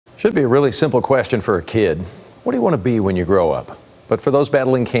Should be a really simple question for a kid. What do you want to be when you grow up? But for those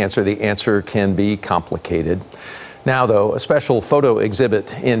battling cancer, the answer can be complicated. Now, though, a special photo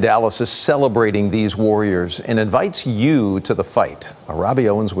exhibit in Dallas is celebrating these warriors and invites you to the fight. Robbie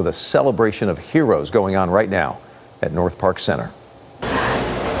Owens with a celebration of heroes going on right now at NorthPark Center.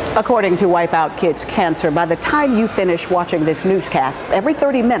 According to Wipe Out Kids Cancer, by the time you finish watching this newscast, every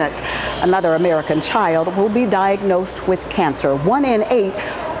 30 minutes, another American child will be diagnosed with cancer. 1 in 8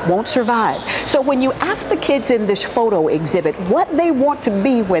 won't survive. So when you ask the kids in this photo exhibit what they want to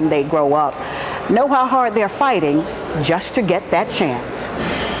be when they grow up, know how hard they're fighting just to get that chance.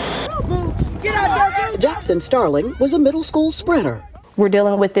 Jackson Starling was a middle school sprinter. We're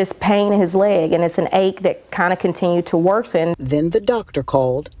dealing with this pain in his leg, and it's an ache that kind of continued to worsen. Then the doctor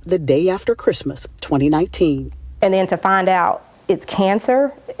called the day after Christmas, 2019. And then to find out it's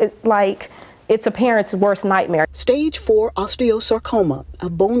cancer, it's a parent's worst nightmare. Stage 4 osteosarcoma, a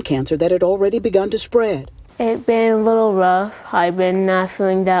bone cancer that had already begun to spread. It's been a little rough. I've been not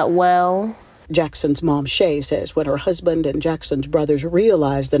feeling that well. Jackson's mom, Shay, says when her husband and Jackson's brothers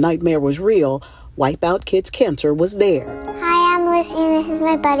realized the nightmare was real, Wipe Out Kids Cancer was there. Hi, I'm Lucy, and this is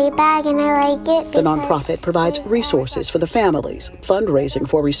my buddy bag, and I like it. The nonprofit provides resources for the families, fundraising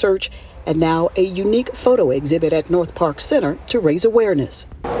for research, and now a unique photo exhibit at NorthPark Center to raise awareness.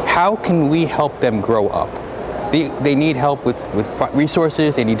 How can we help them grow up? They need help with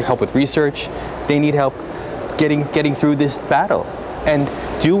resources, they need help with research, they need help getting through this battle. And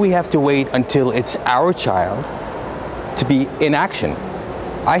do we have to wait until it's our child to be in action?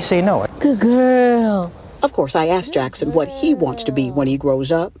 I say no. Good girl. Of course, I asked Jackson what he wants to be when he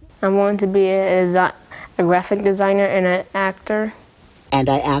grows up. I want to be a graphic designer and an actor. And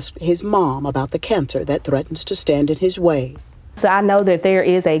I asked his mom about the cancer that threatens to stand in his way. So I know that there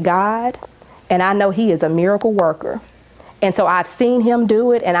is a God, and I know he is a miracle worker. And so I've seen him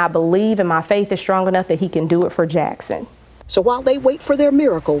do it, and I believe, and my faith is strong enough that he can do it for Jackson. So while they wait for their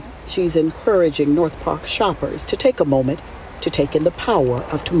miracle, she's encouraging NorthPark shoppers to take a moment to take in the power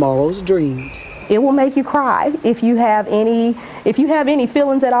of tomorrow's dreams. It will make you cry if you have any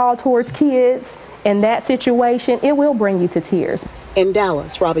feelings at all towards kids in that situation. It will bring you to tears. In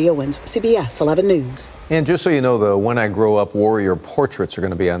Dallas, Robbie Owens, CBS 11 News. And just so you know, the When I Grow Up warrior portraits are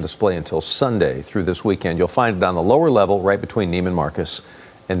going to be on display until Sunday through this weekend. You'll find it on the lower level right between Neiman Marcus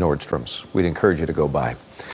and Nordstrom's. We'd encourage you to go by.